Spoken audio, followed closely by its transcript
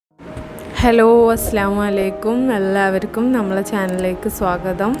Hello അസ്സലാമു അലൈക്കും എല്ലാവർക്കും നമ്മളെ ചാനലിലേക്ക്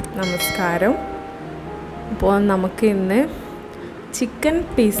സ്വാഗതം നമസ്കാരം. അപ്പോൾ നമുക്ക് ഇന്ന് ചിക്കൻ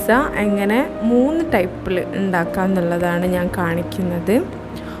പിസ്സ എങ്ങനെ 3 ടൈപ്പിൽ ഉണ്ടാക്കാം എന്നുള്ളതാണ് ഞാൻ കാണിക്കുന്നത്.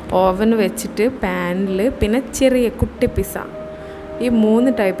 ഓവൻ വെച്ചിട്ട് പാനിൽ പിന്നെ ചെറിയ കുട്ടി പിസ്സ, ഈ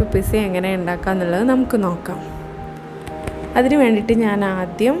 3 ടൈപ്പ് പിസ്സ എങ്ങനെ ഉണ്ടാക്കാം എന്നുള്ളത് നമുക്ക് നോക്കാം. അതിന് വേണ്ടിയിട്ട് ഞാൻ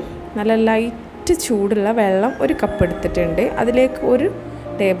ആദ്യം നല്ല ലൈറ്റ് ചൂടുള്ള വെള്ളം 1 കപ്പ് എടുത്തിട്ടുണ്ട്. അതിലേക്ക് 1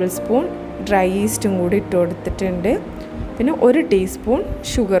 ടേബിൾ സ്പൂൺ ഡ്രൈ ഈസ്റ്റും കൂടി ഇട്ട് കൊടുത്തിട്ടുണ്ട്. പിന്നെ 1 ടീസ്പൂൺ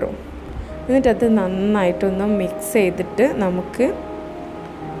ഷുഗറും. എന്നിട്ടത് നന്നായിട്ടൊന്ന് മിക്സ് ചെയ്തിട്ട് നമുക്ക്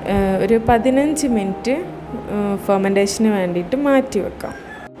ഒരു 15 മിനിറ്റ് ഫെർമെൻറ്റേഷന് വേണ്ടിയിട്ട് മാറ്റി വെക്കാം.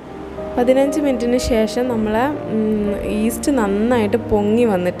 15 മിനിറ്റിന് ശേഷം നമ്മളെ ഈസ്റ്റ് നന്നായിട്ട് പൊങ്ങി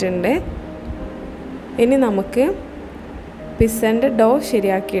വന്നിട്ടുണ്ട്. ഇനി നമുക്ക് പിസ്സൻ്റെ ഡോ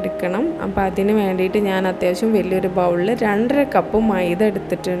ശരിയാക്കി എടുക്കണം. അപ്പോൾ അതിന് വേണ്ടിയിട്ട് ഞാൻ അത്യാവശ്യം വലിയൊരു ബൗളിൽ 2.5 കപ്പ് മൈദ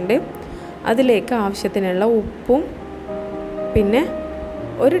എടുത്തിട്ടുണ്ട്. അതിലേക്ക് ആവശ്യത്തിനുള്ള ഉപ്പും പിന്നെ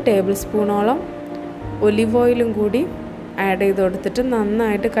 1 ടേബിൾ സ്പൂണോളം ഒലിവ് ഓയിലും കൂടി ആഡ് ചെയ്ത് കൊടുത്തിട്ട്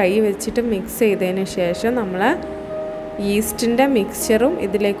നന്നായിട്ട് കൈ വെച്ചിട്ട് മിക്സ് ചെയ്തതിന് ശേഷം നമ്മൾ ഈസ്റ്റിൻ്റെ മിക്സ്ചറും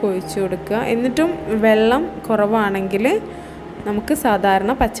ഇതിലേക്ക് ഒഴിച്ചു കൊടുക്കുക. എന്നിട്ടും വെള്ളം കുറവാണെങ്കിൽ നമുക്ക്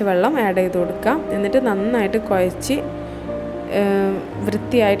സാധാരണ പച്ചവെള്ളം ആഡ് ചെയ്ത് കൊടുക്കാം. എന്നിട്ട് നന്നായിട്ട് കുഴച്ച്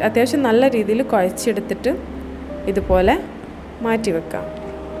വൃത്തിയായിട്ട് അത്യാവശ്യം നല്ല രീതിയിൽ കുഴച്ചെടുത്തിട്ട് ഇതുപോലെ മാറ്റി വെക്കാം.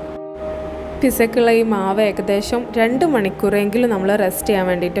 പിസ്സക്കുള്ള ഈ മാവ് ഏകദേശം 2 മണിക്കൂറെങ്കിലും നമ്മൾ റെസ്റ്റ് ചെയ്യാൻ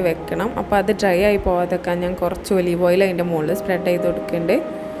വേണ്ടിയിട്ട് വെക്കണം. അപ്പോൾ അത് ഡ്രൈ ആയി പോകാതെക്കാൻ ഞാൻ കുറച്ച് ഒലിവ് ഓയിൽ അതിൻ്റെ മുകളിൽ സ്പ്രെഡ് ചെയ്ത് കൊടുക്കുന്നുണ്ട്.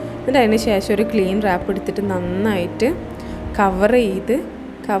 എന്നിട്ട് അതിന് ശേഷം ഒരു ക്ലീൻ റാപ്പ് എടുത്തിട്ട് നന്നായിട്ട് കവർ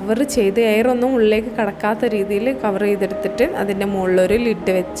ചെയ്ത് എയറൊന്നും ഉള്ളിലേക്ക് കടക്കാത്ത രീതിയിൽ കവർ ചെയ്തെടുത്തിട്ട് അതിൻ്റെ മുകളിലൊരു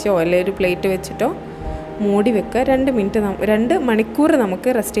ലിഡ് വെച്ചോ അല്ലെങ്കിൽ ഒരു പ്ലേറ്റ് വെച്ചിട്ടോ മൂടി വെക്കുക. 2 മണിക്കൂർ നമുക്ക്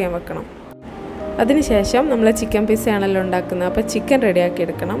റെസ്റ്റ് ചെയ്യാൻ വെക്കണം. അതിനുശേഷം നമ്മൾ ചിക്കൻ പിസ്സയാണല്ലോ ഉണ്ടാക്കുന്നത്. അപ്പോൾ ചിക്കൻ റെഡിയാക്കി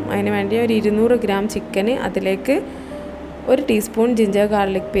എടുക്കണം. അതിന് വേണ്ടി ഒരു 200 ഗ്രാം ചിക്കന്, അതിലേക്ക് 1 ടീസ്പൂൺ ജിഞ്ചർ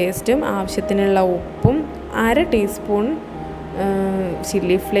ഗാർലിക് പേസ്റ്റും ആവശ്യത്തിനുള്ള ഉപ്പും 1/2 ടീസ്പൂൺ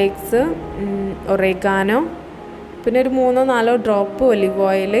ചില്ലി ഫ്ലേക്സ്, ഒറേഗാനോ, പിന്നെ ഒരു 3-4 drop olive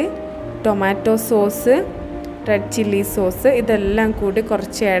oil, tomato sauce, red chilli sauce, ഇതെല്ലാം കൂടി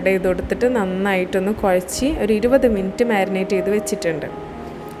കുറച്ച് ആഡ് ചെയ്ത് കൊടുത്തിട്ട് നന്നായിട്ടൊന്ന് കുഴച്ച് ഒരു 20 മിനിറ്റ് മാരിനേറ്റ് ചെയ്ത് വെച്ചിട്ടുണ്ട്.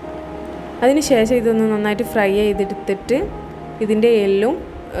 അതിനുശേഷം ഇതൊന്ന് നന്നായിട്ട് ഫ്രൈ ചെയ്തെടുത്തിട്ട് ഇതിൻ്റെ എല്ലും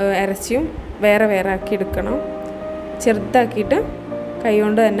ഇറച്ചിയും വേറെ ആക്കി എടുക്കണം. ചെറുതാക്കിയിട്ട് കൈ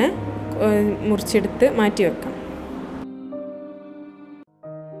കൊണ്ട് തന്നെ മുറിച്ചെടുത്ത് മാറ്റി വെക്കാം.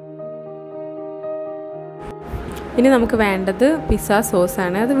 ഇനി നമുക്ക് വേണ്ടത് പിസ്സ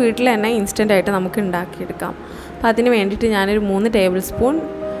സോസാണ്. അത് വീട്ടിൽ തന്നെ ഇൻസ്റ്റൻ്റായിട്ട് നമുക്ക് ഉണ്ടാക്കിയെടുക്കാം. അപ്പോൾ അതിന് വേണ്ടിയിട്ട് ഞാനൊരു 3 ടേബിൾ സ്പൂൺ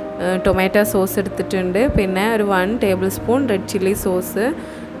ടൊമാറ്റോ സോസ് എടുത്തിട്ടുണ്ട്. പിന്നെ ഒരു 1 table spoon red chilli sauce,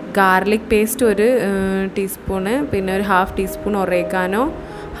 garlic paste 1 teaspoon, പിന്നെ ഒരു 1/2 ടീസ്പൂൺ ഒറേഗാനോ,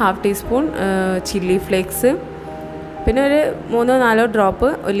 1/2 ടീസ്പൂൺ ചില്ലി ഫ്ലേക്സ്, പിന്നെ ഒരു 3-4 ഡ്രോപ്പ്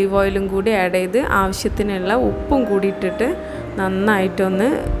ഒലിവ് ഓയിലും കൂടി ആഡ് ചെയ്ത് ആവശ്യത്തിനുള്ള ഉപ്പും കൂടി ഇട്ടിട്ട് നന്നായിട്ടൊന്ന്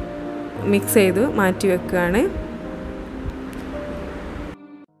മിക്സ് ചെയ്ത് മാറ്റി വെക്കുകയാണ്.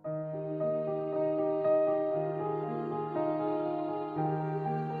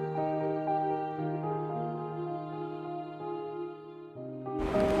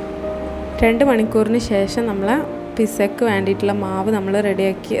 രണ്ട് മണിക്കൂറിന് ശേഷം നമ്മൾ പിസ്സയ്ക്ക് വേണ്ടിയിട്ടുള്ള മാവ് നമ്മൾ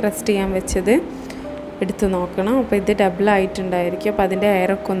റെഡിയാക്കി റെസ്റ്റ് ചെയ്യാൻ വെച്ചത് എടുത്ത് നോക്കണം. അപ്പോൾ ഇത് ഡബിളായിട്ടുണ്ടായിരിക്കും. അപ്പോൾ അതിൻ്റെ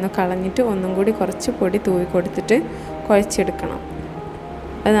എയറൊക്കെ ഒന്ന് കളഞ്ഞിട്ട് ഒന്നും കൂടി കുറച്ച് പൊടി തൂവി കൊടുത്തിട്ട് കുഴച്ചെടുക്കണം.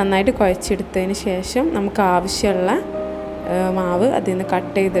 അത് നന്നായിട്ട് കുഴച്ചെടുത്തതിന് ശേഷം നമുക്ക് ആവശ്യമുള്ള മാവ് അതിൽ നിന്ന്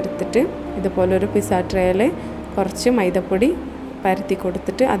കട്ട് ചെയ്തെടുത്തിട്ട് ഇതുപോലെ ഒരു പിസ്സ ട്രേയിൽ കുറച്ച് മൈദപ്പൊടി പരത്തി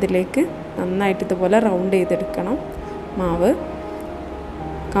കൊടുത്തിട്ട് അതിലേക്ക് നന്നായിട്ട് ഇതുപോലെ റൗണ്ട് ചെയ്തെടുക്കണം. മാവ്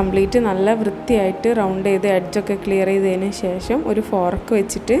കംപ്ലീറ്റ് നല്ല വൃത്തിയായിട്ട് റൗണ്ട് ചെയ്ത് എഡ്ജൊക്കെ ക്ലിയർ ചെയ്തതിന് ശേഷം ഒരു ഫോർക്ക്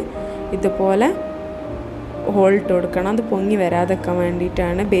വെച്ചിട്ട് ഇതുപോലെ ഹോൾ ഇട്ട് കൊടുക്കണം. അത് പൊങ്ങി വരാതെക്കാൻ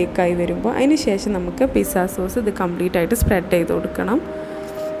വേണ്ടിയിട്ടാണ് ബേക്കായി വരുമ്പോൾ. അതിന് ശേഷം നമുക്ക് പിസ്സ സോസ് ഇത് കംപ്ലീറ്റ് ആയിട്ട് സ്പ്രെഡ് ചെയ്ത് കൊടുക്കണം.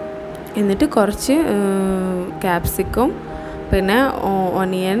 എന്നിട്ട് കുറച്ച് ക്യാപ്സിക്കം, പിന്നെ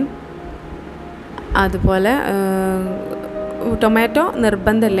ഓണിയൻ, അതുപോലെ ടൊമാറ്റോ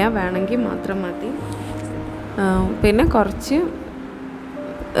നിർബന്ധമില്ല, വേണമെങ്കിൽ മാത്രം മതി. പിന്നെ കുറച്ച്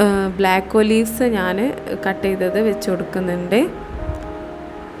ബ്ലാക്ക് ഒലീവ്സ് ഞാൻ കട്ട് ചെയ്തത് വെച്ച് കൊടുക്കുന്നുണ്ട്.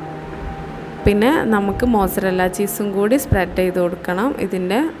 പിന്നെ നമുക്ക് മോസറല്ല ചീസും കൂടി സ്പ്രെഡ് ചെയ്ത് കൊടുക്കണം.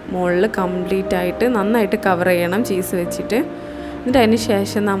 ഇതിൻ്റെ മുകളിൽ കംപ്ലീറ്റ് ആയിട്ട് നന്നായിട്ട് കവർ ചെയ്യണം ചീസ് വെച്ചിട്ട്. എന്നിട്ട് അതിന്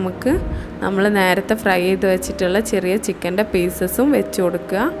ശേഷം നമ്മൾ നേരത്തെ ഫ്രൈ ചെയ്ത് വെച്ചിട്ടുള്ള ചെറിയ ചിക്കൻ്റെ പീസസും വെച്ച്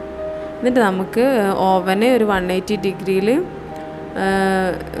കൊടുക്കുക. എന്നിട്ട് നമുക്ക് ഓവന് ഒരു 180 ഡിഗ്രിയിൽ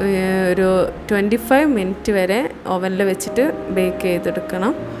ഒരു 25 മിനിറ്റ് വരെ ഓവനിൽ വെച്ചിട്ട് ബേക്ക്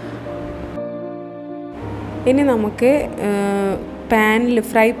ചെയ്തെടുക്കണം. ഇനി നമുക്ക്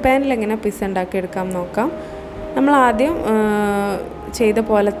ഫ്രൈ പാനിൽ എങ്ങനെ പിസ്സ ഉണ്ടാക്കിയെടുക്കാം നോക്കാം. നമ്മൾ ആദ്യം ചെയ്ത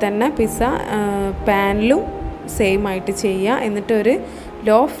പോലെ തന്നെ പിസ്സ പാനിലും സെയിം ആയിട്ട് ചെയ്യുക. എന്നിട്ട് ഒരു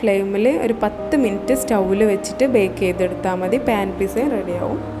ലോ ഫ്ലെയിമിൽ ഒരു 10 മിനിറ്റ് സ്റ്റൗവിൽ വെച്ചിട്ട് ബേക്ക് ചെയ്തെടുത്താൽ മതി. പാൻ പിസ്സ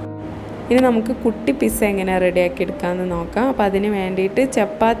റെഡിയാവും. ഇനി നമുക്ക് കുട്ടി പിസ്സ എങ്ങനെ റെഡിയാക്കി എടുക്കാമെന്ന് നോക്കാം. അപ്പോൾ അതിന് വേണ്ടിയിട്ട്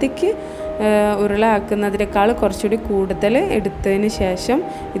ചപ്പാത്തിക്ക് ഉരുള ആക്കുന്നതിനേക്കാൾ കുറച്ചുകൂടി കൂടുതൽ എടുത്തതിന് ശേഷം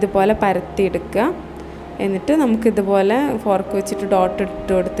ഇതുപോലെ പരത്തിയെടുക്കുക. എന്നിട്ട് നമുക്കിതുപോലെ ഫോർക്ക് വെച്ചിട്ട് ഡോട്ട്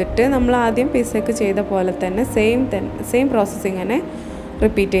ഇട്ട് കൊടുത്തിട്ട് നമ്മൾ ആദ്യം പിസ്സയ്ക്ക് ചെയ്ത പോലെ തന്നെ സെയിം പ്രോസസ്സിങ് തന്നെ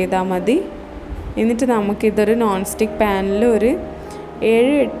റിപ്പീറ്റ് ചെയ്താൽ മതി. എന്നിട്ട് നമുക്കിതൊരു നോൺ സ്റ്റിക്ക് പാനിൽ ഒരു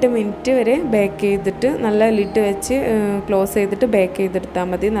 7-8 മിനിറ്റ് വരെ ബേക്ക് ചെയ്തിട്ട് നല്ല ലിഡ് വെച്ച് ക്ലോസ് ചെയ്തിട്ട് ബേക്ക് ചെയ്തെടുത്താൽ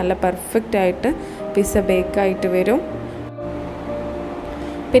മതി. നല്ല പെർഫെക്റ്റ് ആയിട്ട് പിസ്സ ബേക്കായിട്ട് വരും.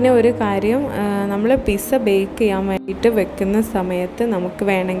 പിന്നെ ഒരു കാര്യം, നമ്മൾ പിസ്സ ബേക്ക് ചെയ്യാൻ വേണ്ടിയിട്ട് വെക്കുന്ന സമയത്ത് നമുക്ക്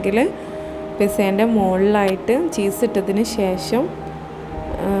വേണമെങ്കിൽ പിസ്സേൻ്റെ മുകളിലായിട്ട് ചീസ് ഇട്ടതിന് ശേഷം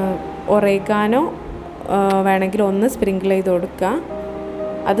ഒറേഗാനോ വേണമെങ്കിൽ ഒന്ന് സ്പ്രിങ്കിൾ ചെയ്ത് കൊടുക്കുക.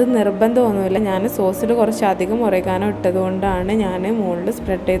 അത് നിർബന്ധമൊന്നുമില്ല. ഞാൻ സോസിൽ കുറച്ചധികം ഒറേഗാനോ ഇട്ടതുകൊണ്ടാണ് ഞാൻ മുകളിൽ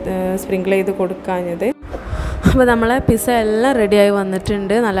സ്പ്രിങ്കിൾ ചെയ്ത് കൊടുക്കാഞ്ഞത്. അപ്പോൾ നമ്മളെ പിസ്സ എല്ലാം റെഡിയായി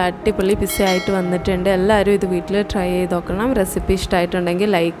വന്നിട്ടുണ്ട്. നല്ല അടിപൊളി പിസ്സ ആയിട്ട് വന്നിട്ടുണ്ട്. എല്ലാവരും ഇത് വീട്ടിൽ ട്രൈ ചെയ്ത് നോക്കണം. റെസിപ്പി ഇഷ്ടമായിട്ടുണ്ടെങ്കിൽ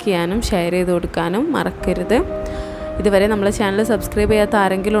ലൈക്ക് ചെയ്യാനും ഷെയർ ചെയ്ത് കൊടുക്കാനും മറക്കരുത്. ഇതുവരെ നമ്മളെ ചാനൽ സബ്സ്ക്രൈബ് ചെയ്യാത്ത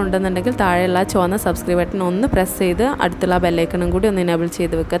ആരെങ്കിലും ഉണ്ടെന്നുണ്ടെങ്കിൽ താഴെയുള്ള ചുവന്ന സബ്സ്ക്രൈബ് ബട്ടൺ ഒന്ന് പ്രസ് ചെയ്ത് അടുത്തുള്ള ബെല്ലൈക്കണും കൂടി ഒന്ന് എനേബിൾ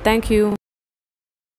ചെയ്ത് വെക്കുക. Thank you.